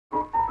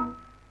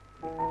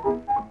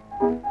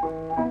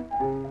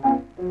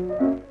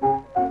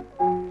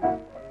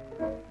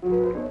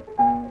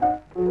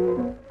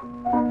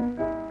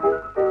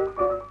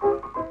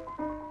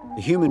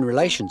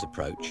relations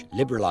approach,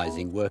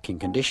 liberalising working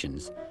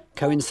conditions,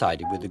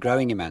 coincided with the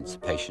growing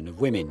emancipation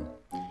of women,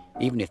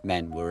 even if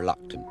men were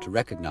reluctant to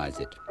recognise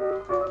it.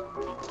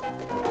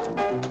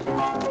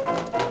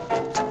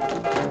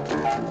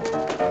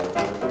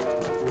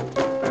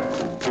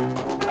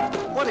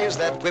 What is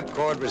that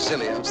whipcord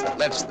resilience that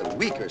lets the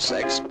weaker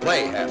sex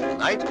play half the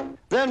night,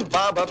 then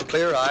bob up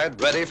clear-eyed,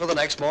 ready for the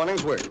next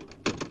morning's work?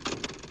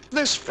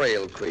 This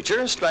frail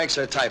creature strikes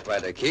her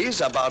typewriter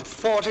keys about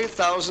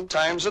 40,000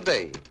 times a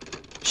day,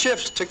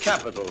 shifts to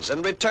capitals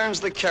and returns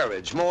the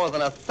carriage more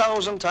than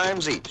 1,000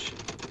 times each.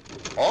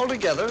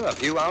 Altogether, a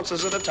few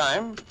ounces at a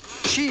time,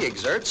 she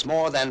exerts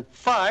more than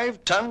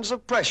 5 tons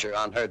of pressure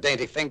on her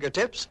dainty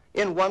fingertips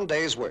in one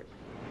day's work.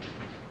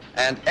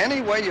 And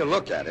any way you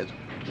look at it,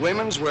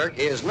 women's work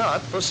is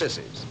not for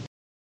sissies.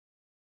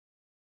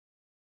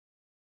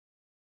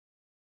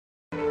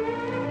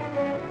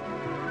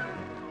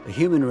 The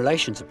human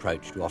relations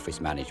approach to office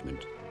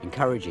management,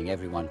 encouraging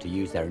everyone to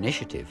use their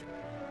initiative,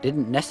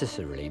 didn't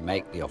necessarily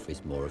make the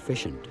office more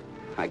efficient.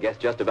 I guess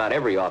just about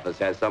every office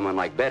has someone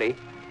like Betty.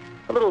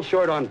 A little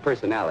short on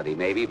personality,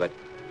 maybe, but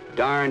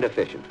darned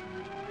efficient.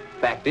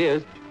 Fact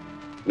is,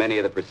 many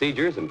of the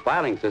procedures and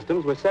filing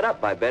systems were set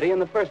up by Betty in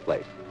the first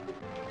place.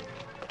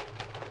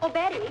 Oh,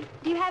 Betty,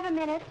 do you have a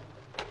minute?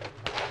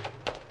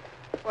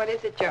 What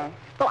is it, Joan?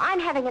 Well,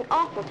 I'm having an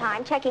awful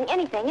time checking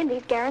anything in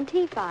these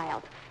guarantee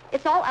files.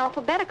 It's all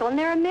alphabetical, and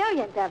there are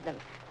millions of them.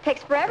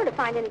 Takes forever to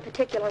find any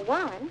particular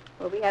one.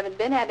 Well, we haven't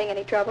been having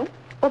any trouble.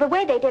 Well, the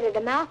way they did it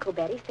at Malco,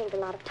 Betty, saved a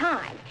lot of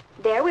time.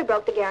 There, we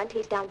broke the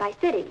guarantees down by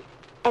cities,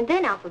 and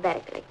then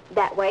alphabetically.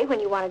 That way,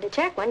 when you wanted to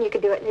check one, you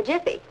could do it in a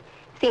jiffy.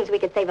 Seems we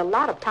could save a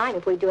lot of time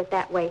if we do it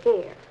that way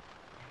here.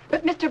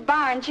 But, Mr.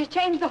 Barnes, she's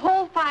changed the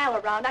whole file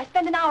around. I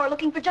spent an hour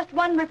looking for just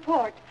one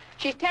report.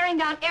 She's tearing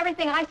down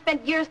everything I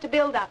spent years to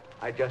build up.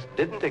 I just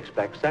didn't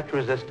expect such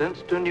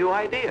resistance to new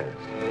ideas.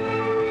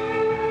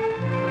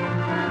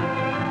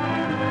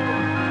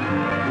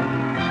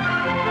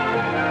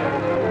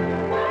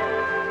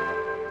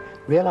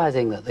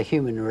 Realising that the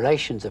human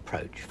relations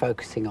approach,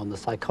 focusing on the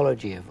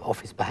psychology of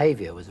office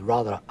behaviour, was a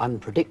rather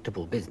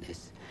unpredictable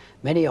business,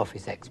 many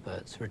office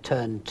experts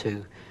returned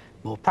to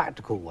more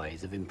practical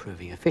ways of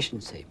improving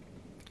efficiency.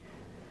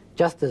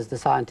 Just as the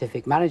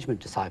scientific management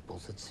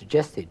disciples had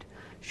suggested,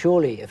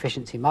 surely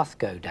efficiency must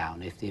go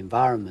down if the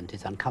environment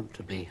is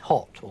uncomfortably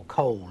hot or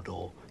cold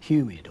or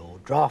humid or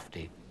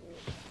drafty.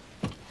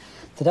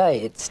 Today,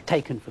 it's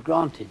taken for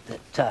granted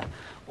that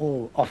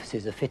all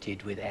offices are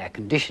fitted with air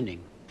conditioning.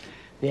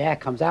 The air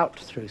comes out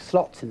through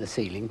slots in the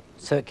ceiling,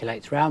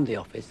 circulates round the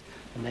office,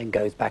 and then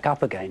goes back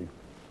up again.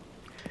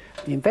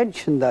 The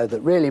invention, though, that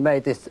really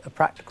made this a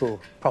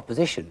practical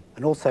proposition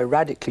and also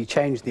radically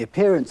changed the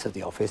appearance of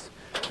the office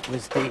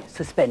was the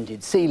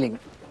suspended ceiling.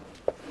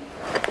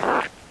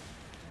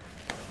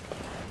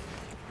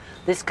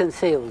 This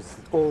conceals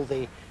all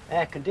the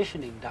air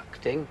conditioning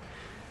ducting,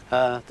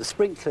 the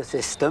sprinkler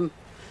system,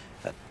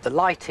 the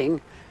lighting,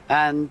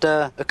 and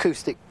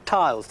acoustic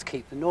tiles to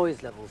keep the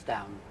noise levels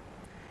down.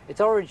 Its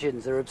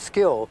origins are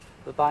obscure,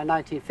 but by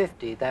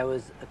 1950 there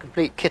was a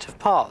complete kit of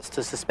parts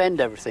to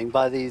suspend everything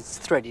by these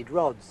threaded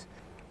rods.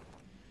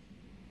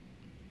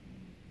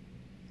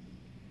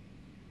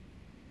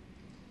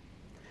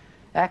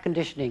 Air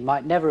conditioning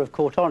might never have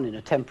caught on in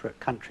a temperate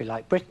country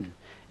like Britain,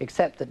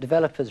 except that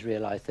developers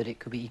realised that it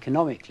could be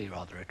economically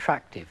rather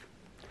attractive.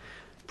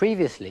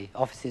 Previously,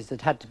 offices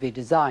had had to be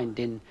designed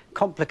in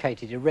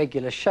complicated,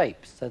 irregular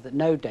shapes so that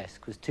no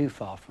desk was too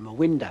far from a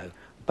window,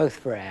 both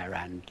for air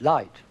and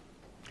light.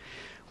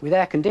 With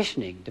air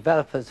conditioning,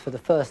 developers for the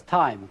first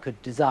time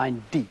could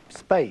design deep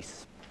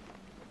space.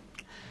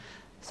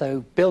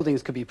 So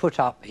buildings could be put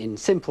up in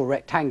simple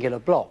rectangular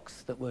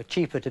blocks that were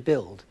cheaper to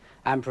build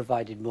and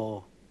provided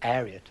more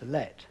area to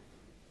let.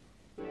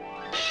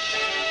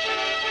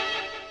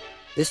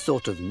 This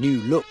sort of new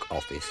look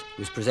office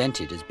was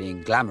presented as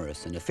being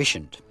glamorous and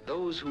efficient.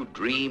 Those who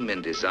dream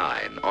and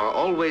design are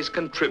always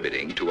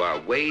contributing to our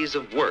ways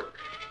of work.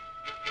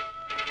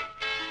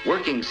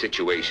 Working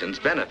situations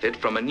benefit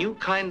from a new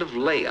kind of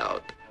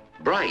layout,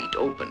 bright,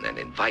 open, and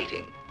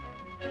inviting.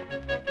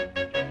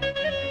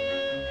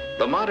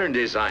 The modern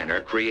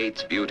designer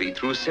creates beauty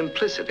through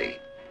simplicity,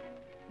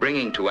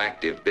 bringing to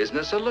active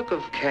business a look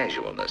of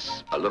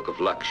casualness, a look of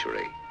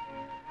luxury,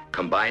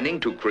 combining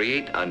to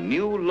create a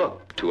new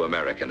look to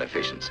American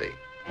efficiency.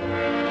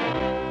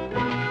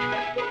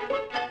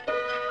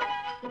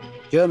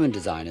 German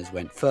designers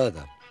went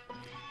further.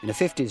 In a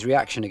 50s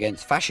reaction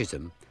against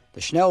fascism, the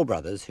Schnell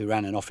brothers, who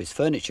ran an office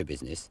furniture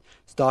business,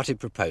 started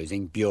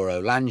proposing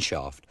Bureau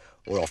Landschaft,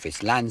 or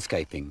office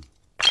landscaping.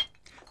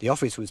 The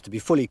office was to be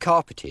fully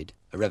carpeted,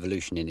 a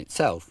revolution in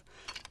itself,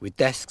 with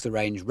desks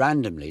arranged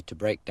randomly to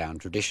break down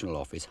traditional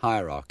office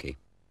hierarchy.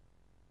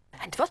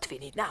 And what we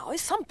need now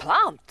is some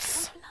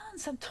plants.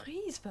 Some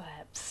trees,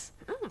 perhaps.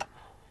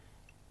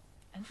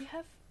 And we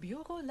have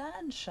Bureau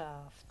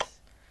Landschaft.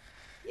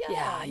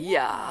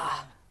 Yeah.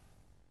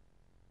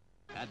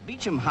 At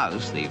Beecham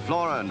House, the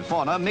flora and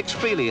fauna mix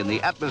freely in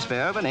the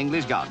atmosphere of an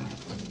English garden.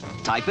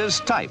 Typists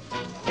type.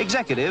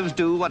 Executives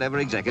do whatever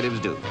executives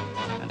do.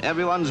 And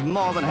everyone's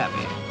more than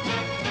happy.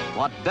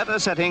 What better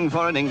setting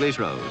for an English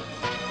rose?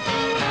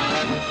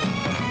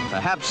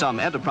 Perhaps some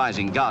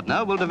enterprising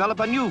gardener will develop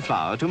a new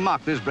flower to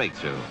mark this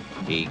breakthrough.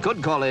 He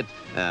could call it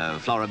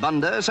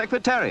Floribunda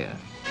secretaria.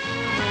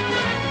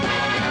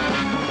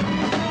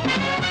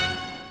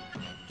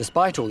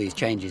 Despite all these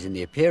changes in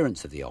the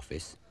appearance of the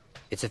office,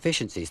 its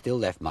efficiency still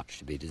left much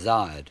to be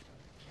desired.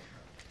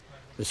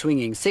 The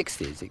swinging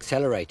 60s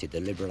accelerated the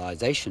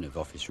liberalisation of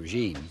office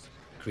regimes,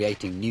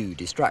 creating new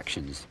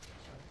distractions.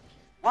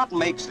 What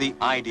makes the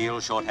ideal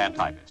shorthand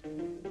typist?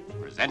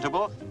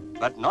 Presentable,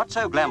 but not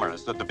so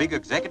glamorous that the big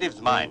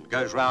executive's mind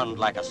goes round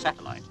like a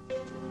satellite.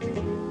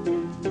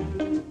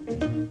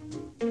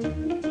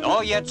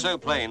 Nor yet so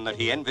plain that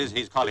he envies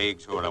his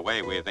colleagues who are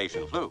away with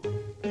Asian flu.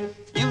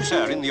 You,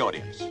 sir, in the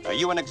audience, are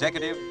you an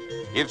executive?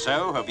 If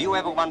so, have you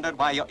ever wondered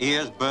why your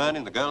ears burn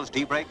in the girls'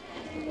 tea break?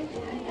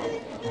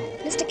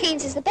 Mr.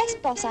 Keynes is the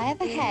best boss I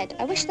ever had.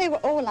 I wish they were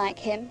all like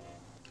him.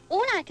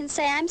 All I can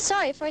say, I'm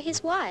sorry for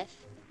his wife.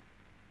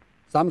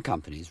 Some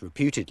companies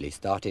reputedly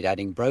started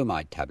adding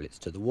bromide tablets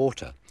to the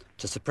water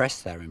to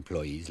suppress their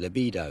employees'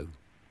 libido.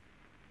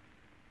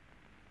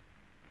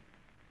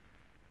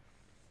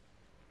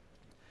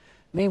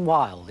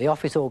 Meanwhile, the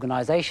office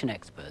organisation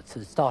experts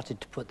had started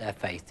to put their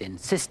faith in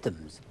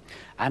systems,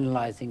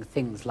 analysing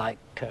things like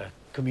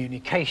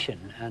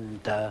communication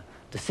and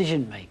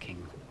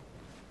decision-making.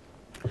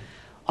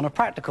 On a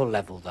practical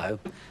level, though,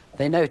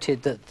 they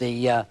noted that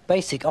the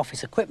basic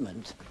office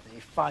equipment,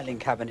 the filing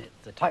cabinet,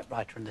 the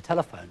typewriter and the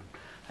telephone,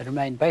 had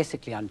remained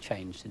basically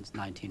unchanged since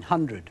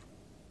 1900.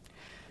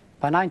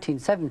 By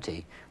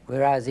 1970,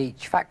 whereas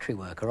each factory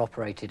worker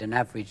operated an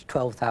average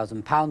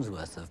 £12,000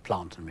 worth of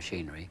plant and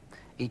machinery,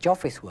 each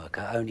office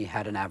worker only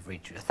had an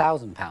average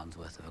 £1,000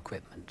 worth of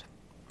equipment.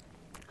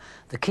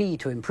 The key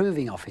to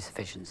improving office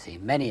efficiency,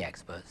 many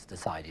experts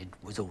decided,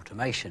 was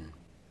automation.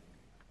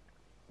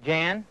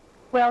 Jan?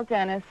 Well,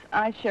 Dennis,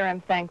 I sure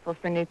am thankful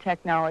for new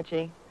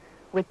technology.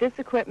 With this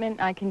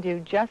equipment, I can do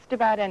just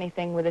about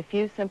anything with a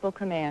few simple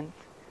commands.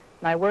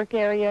 My work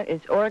area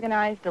is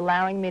organized,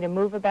 allowing me to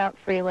move about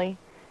freely,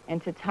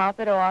 and to top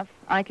it off,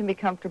 I can be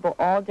comfortable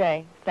all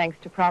day, thanks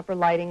to proper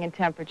lighting and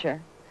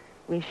temperature.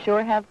 We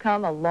sure have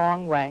come a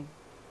long way.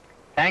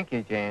 Thank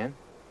you, Jan.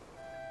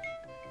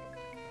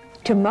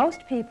 To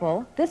most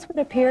people, this would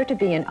appear to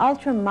be an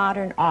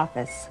ultra-modern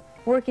office,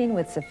 working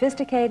with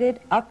sophisticated,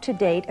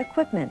 up-to-date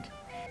equipment.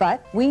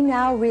 But we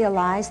now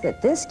realize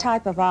that this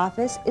type of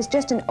office is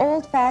just an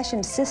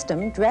old-fashioned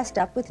system dressed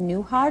up with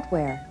new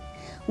hardware.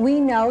 We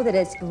know that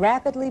it's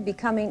rapidly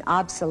becoming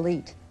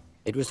obsolete.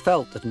 It was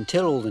felt that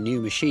until all the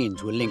new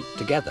machines were linked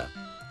together,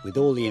 with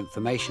all the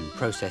information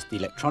processed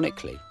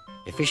electronically,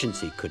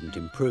 efficiency couldn't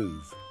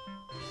improve.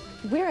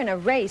 We're in a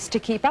race to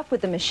keep up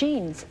with the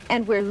machines,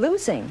 and we're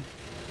losing.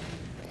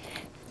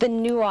 The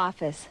new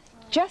office.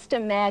 Just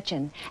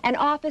imagine, an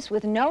office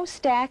with no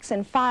stacks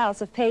and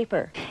files of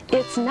paper.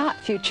 It's not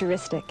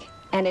futuristic,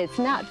 and it's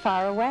not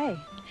far away.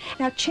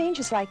 Now,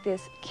 changes like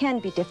this can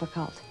be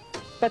difficult,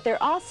 but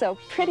they're also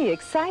pretty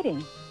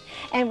exciting,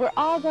 and we're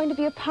all going to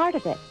be a part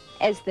of it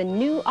as the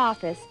new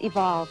office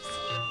evolves.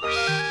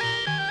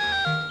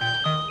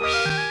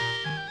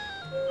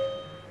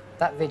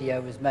 That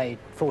video was made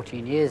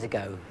 14 years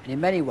ago, and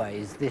in many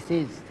ways, this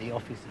is the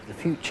office of the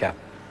future.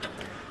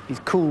 These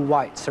cool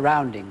white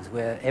surroundings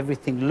where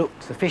everything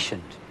looks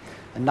efficient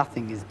and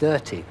nothing is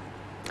dirty.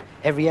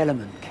 Every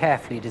element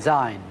carefully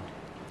designed.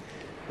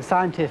 The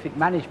scientific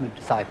management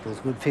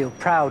disciples would feel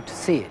proud to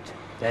see it,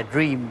 their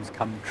dreams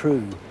come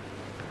true.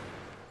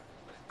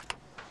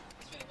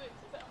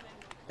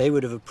 They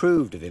would have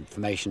approved of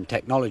information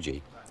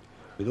technology,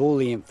 with all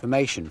the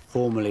information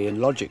formally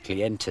and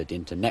logically entered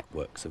into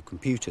networks of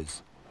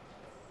computers.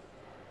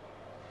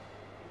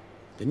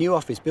 The new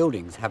office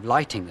buildings have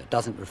lighting that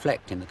doesn't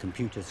reflect in the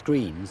computer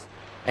screens,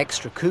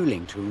 extra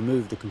cooling to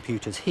remove the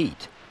computer's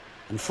heat,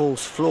 and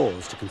false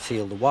floors to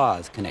conceal the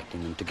wires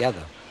connecting them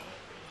together.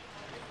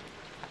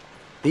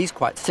 These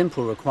quite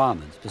simple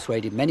requirements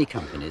persuaded many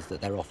companies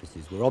that their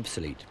offices were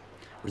obsolete,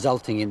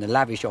 resulting in the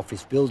lavish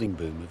office building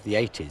boom of the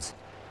 80s.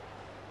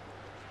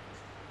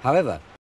 However,